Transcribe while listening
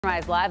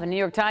Rise Live, a New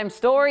York Times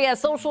story as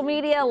social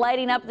media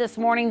lighting up this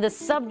morning the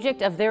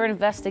subject of their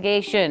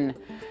investigation,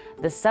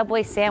 the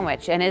Subway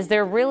sandwich. And is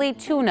there really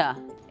tuna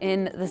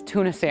in the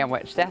tuna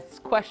sandwich?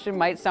 That question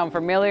might sound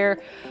familiar.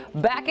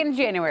 Back in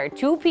January,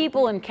 two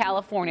people in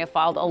California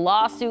filed a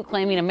lawsuit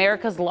claiming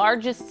America's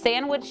largest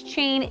sandwich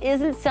chain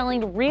isn't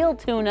selling real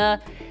tuna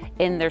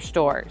in their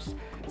stores.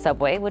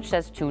 Subway, which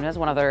says tuna is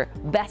one of their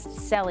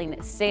best-selling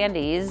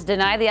sandies,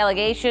 denied the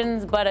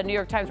allegations, but a New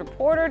York Times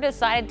reporter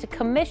decided to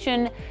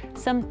commission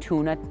some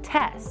tuna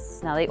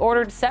tests. Now, they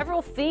ordered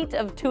several feet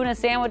of tuna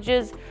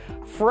sandwiches,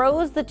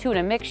 froze the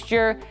tuna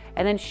mixture,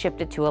 and then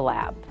shipped it to a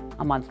lab.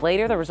 A month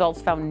later, the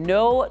results found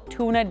no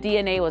tuna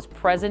DNA was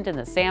present in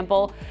the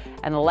sample,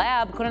 and the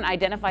lab couldn't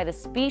identify the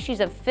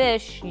species of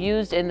fish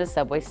used in the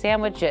Subway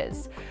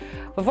sandwiches.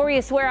 Before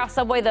you swear off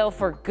Subway, though,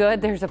 for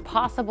good, there's a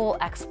possible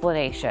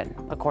explanation.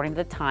 According to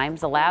the Times,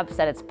 the lab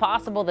said it's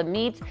possible the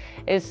meat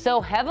is so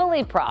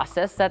heavily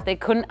processed that they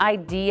couldn't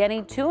ID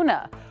any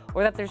tuna,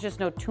 or that there's just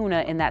no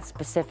tuna in that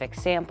specific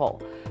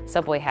sample.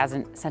 Subway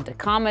hasn't sent a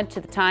comment to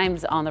the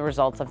Times on the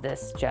results of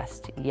this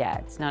just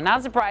yet. Now,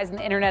 not surprising,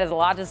 the internet has a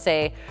lot to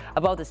say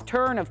about this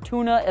turn of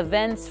tuna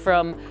events,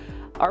 from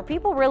are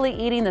people really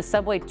eating the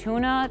Subway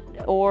tuna,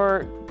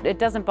 or it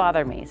doesn't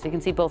bother me? So you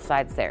can see both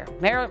sides there.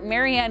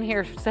 Marianne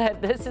here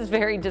said, "This is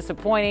very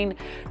disappointing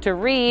to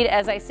read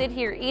as I sit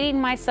here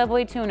eating my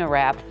Subway tuna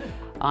wrap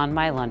on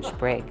my lunch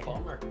break."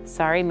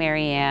 Sorry,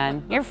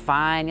 Marianne. You're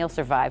fine. You'll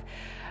survive.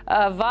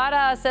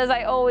 Vada says,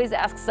 "I always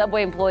ask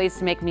Subway employees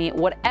to make me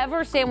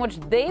whatever sandwich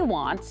they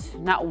want.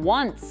 Not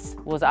once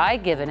was I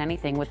given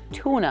anything with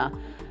tuna.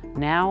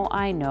 Now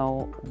I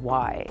know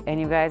why." And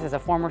you guys, as a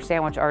former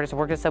sandwich artist, I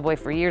worked at Subway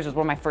for years. It was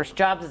one of my first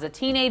jobs as a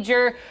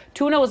teenager.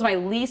 Tuna was my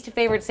least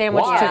favorite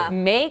sandwich to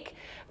make.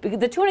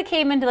 The tuna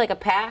came into like a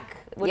pack,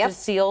 which is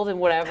sealed and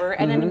whatever,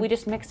 and then we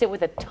just mixed it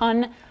with a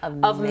ton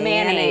of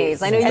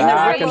mayonnaise. I know you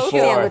were both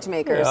sandwich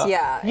makers.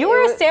 Yeah. You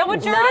were a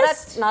sandwich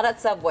artist? Not at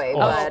Subway. Oh,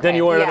 but then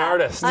you weren't an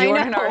artist. You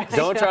weren't an artist.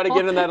 Don't try to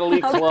get in that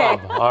elite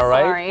club. All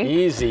right? Sorry.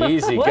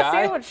 Easy, What guy.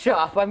 sandwich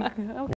shop?